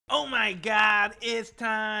my god, it's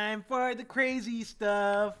time for the crazy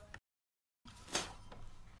stuff.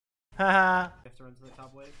 Haha. You have to run to the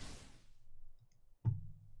top wave.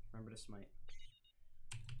 Remember to smite.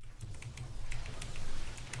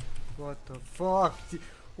 What the fuck?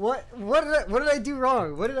 What did I do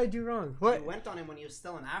wrong? What did I do wrong? What? You went on him when he was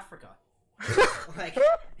still in Africa. Like,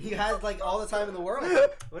 he had like all the time in the world.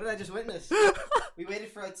 What did I just witness? We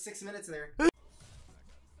waited for like 6 minutes there.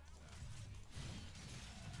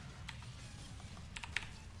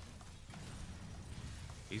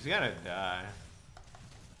 He's gonna die.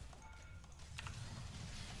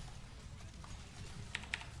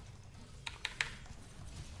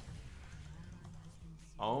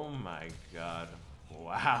 Oh my god.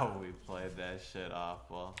 Wow, we played that shit off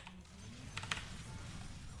well.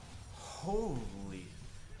 Holy.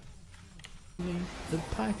 The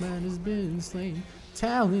Pokimane has been slain.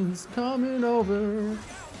 Talon's coming over.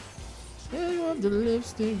 There of the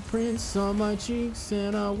lipstick prints on my cheeks,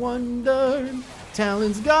 and I wondered.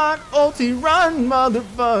 Talon's got ulti, run,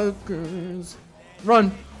 motherfuckers.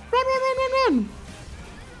 Run. Run, run, run, run, run.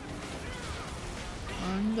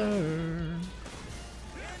 Under.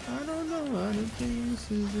 I don't know how to think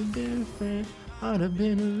this is different. I'd have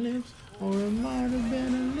been a lips, or it might have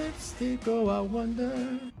been a lipstick, oh I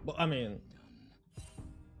wonder. Well, I mean,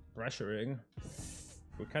 pressuring.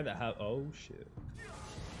 We kind of have. Oh shit.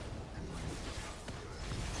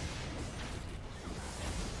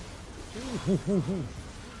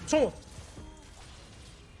 So.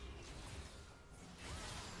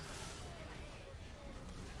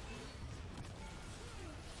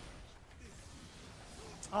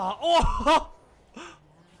 Oh!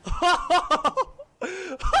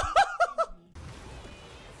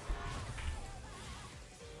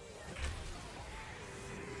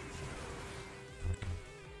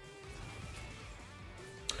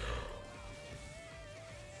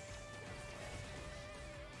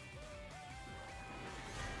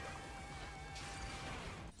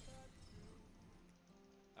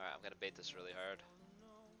 Alright, I'm gonna bait this really hard.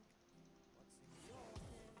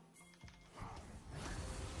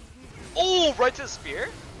 Oh, right to the spear?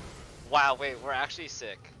 Wow, wait, we're actually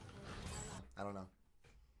sick. I don't know.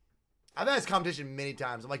 I've had this competition many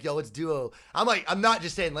times. I'm like, yo, let's duo. I'm like, I'm not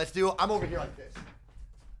just saying let's duo. I'm over here like this.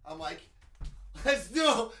 I'm like, let's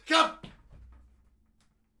duo. Come.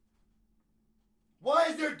 Why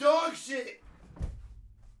is there dog shit?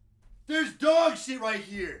 There's dog shit right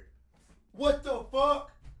here. What the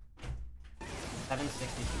fuck?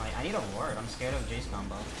 760 smite. I need a ward. I'm scared of Jace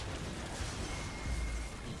combo.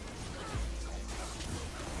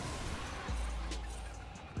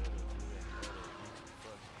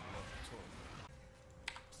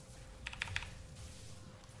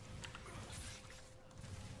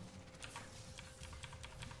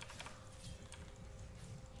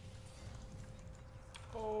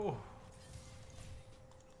 Oh.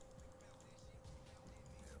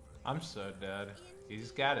 I'm so dead.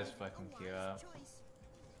 He's got his fucking Q up.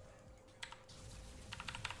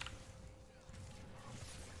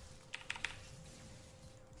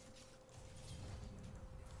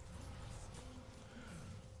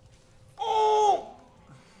 Oh!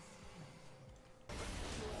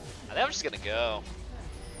 I think I'm just gonna go.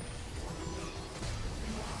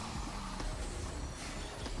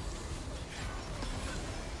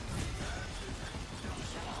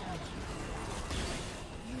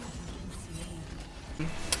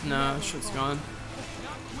 Nah, shit's gone.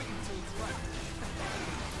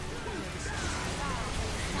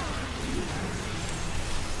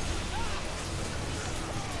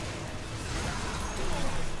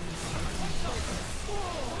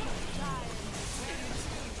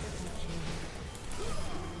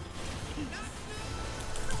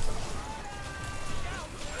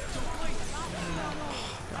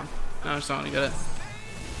 No, it's not gonna get it.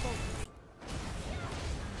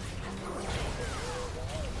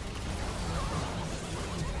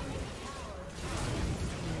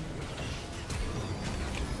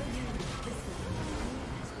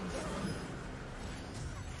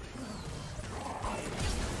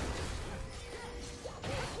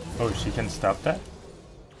 Oh, she can stop that?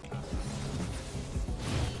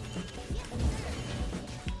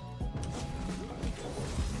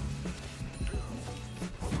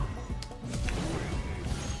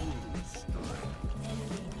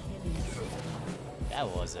 That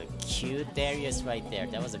was a cute Dyrus right there.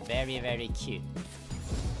 That was a very, very cute.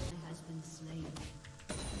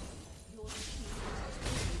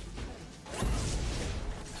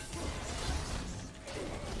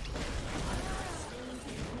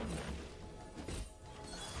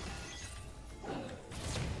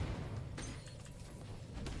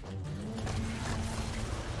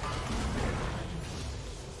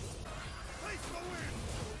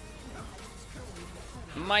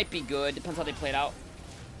 might be good. Depends how they play it out.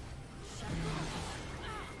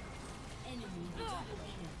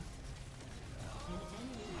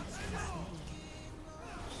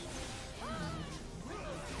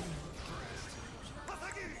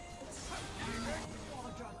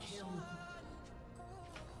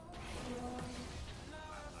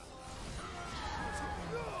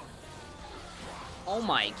 Oh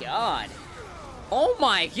my god. Oh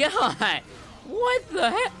my god. What the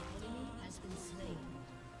heck?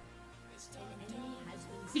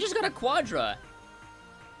 He just got a quadra.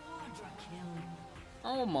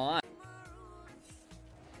 Oh my.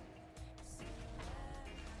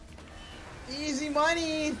 Easy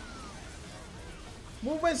money.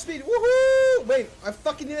 Movement speed. Woohoo! Wait, I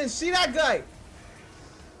fucking didn't see that guy.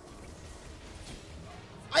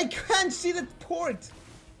 I can't see the port.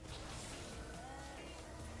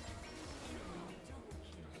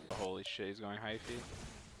 Holy shit, he's going high feet.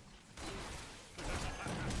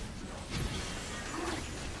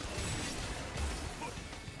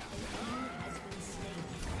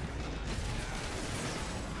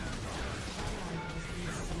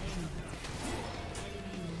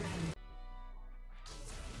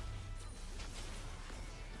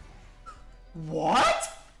 What?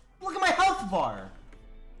 Look at my health bar.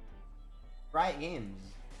 Riot Games.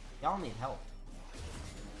 Y'all need help.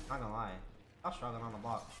 Not gonna lie. I'm struggling on the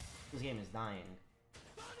block. This game is dying.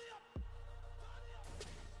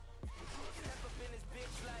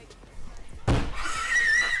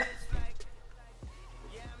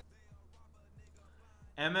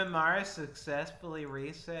 MMR successfully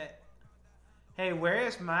reset. Hey, where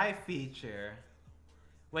is my feature?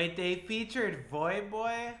 Wait, they featured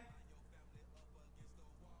VoyBoy?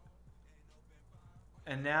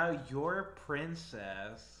 And now your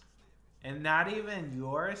princess. And not even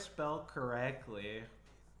yours spelled correctly.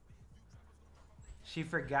 She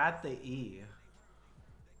forgot the E.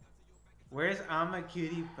 Where's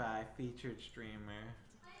Imaqtpie featured streamer?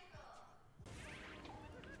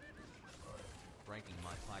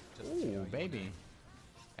 Ooh, baby.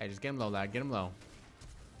 Hey, just get him low, lad. Get him low.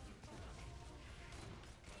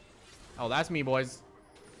 Oh, that's me, boys.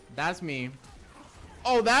 That's me.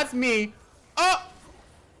 Oh, that's me. Oh!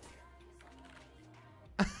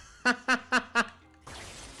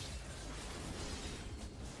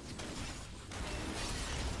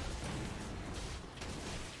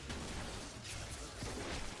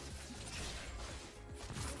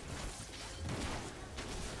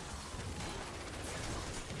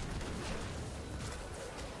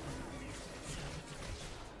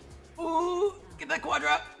 Ooh, get that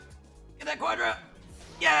quadra. Get that quadra.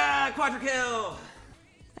 Yeah, quadra kill.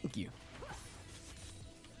 Thank you.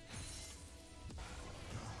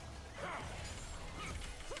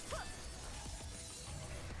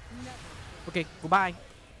 Okay, goodbye.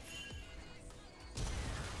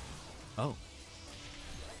 Oh.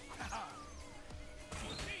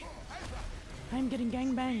 I'm getting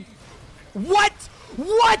gangbanged. What?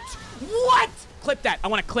 What? What? Clip that. I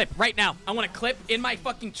want to clip right now. I want to clip in my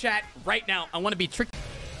fucking chat right now. I want to be tricked.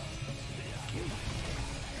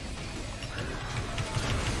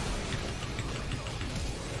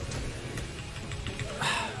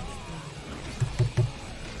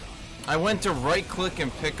 I went to right click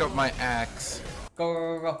and pick up my axe. Go,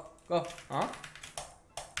 go, go, go, go. Huh?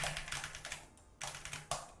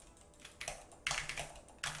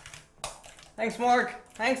 Thanks, Morg.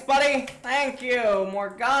 Thanks, buddy. Thank you,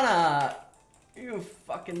 Morgana. You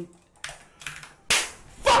fucking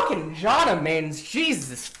Jana mains.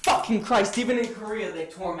 Jesus fucking Christ. Even in Korea, they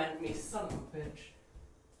torment me. Son of a bitch.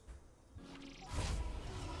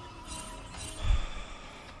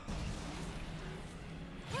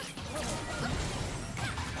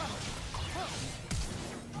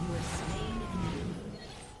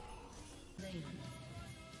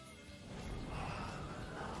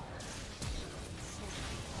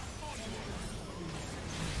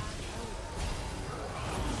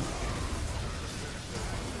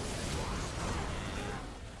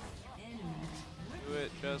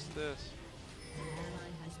 Just this.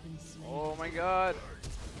 Oh my god.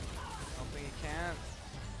 I don't think he can.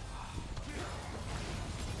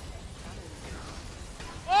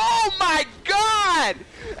 Oh my god!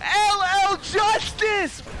 LL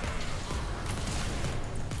Justice!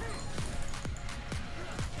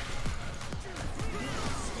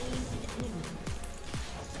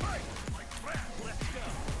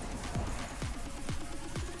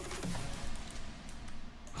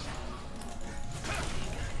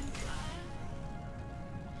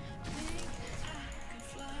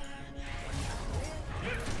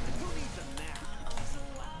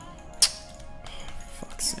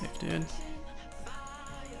 Fuck's sake, dude.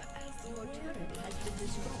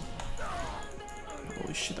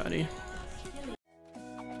 the shit out of you.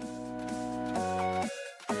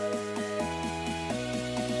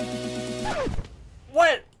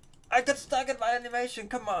 What? I got stuck in my animation.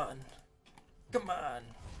 Come on. Come on.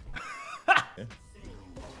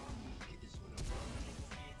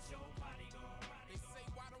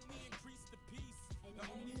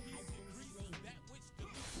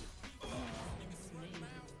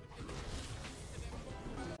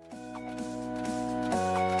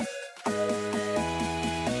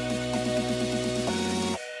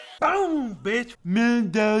 Boom, bitch.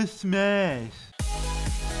 Mindo smash.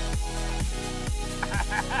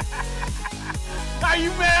 Are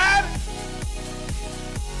you mad?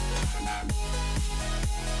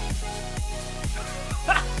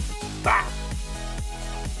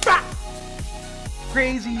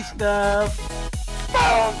 Crazy stuff.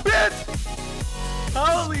 Boom, bitch.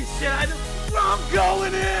 Holy shit, I'm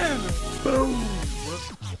going in. Boom.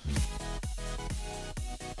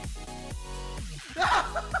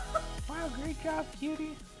 Wow, great job,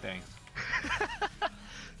 cutie. Thanks.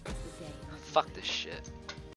 Fuck this shit.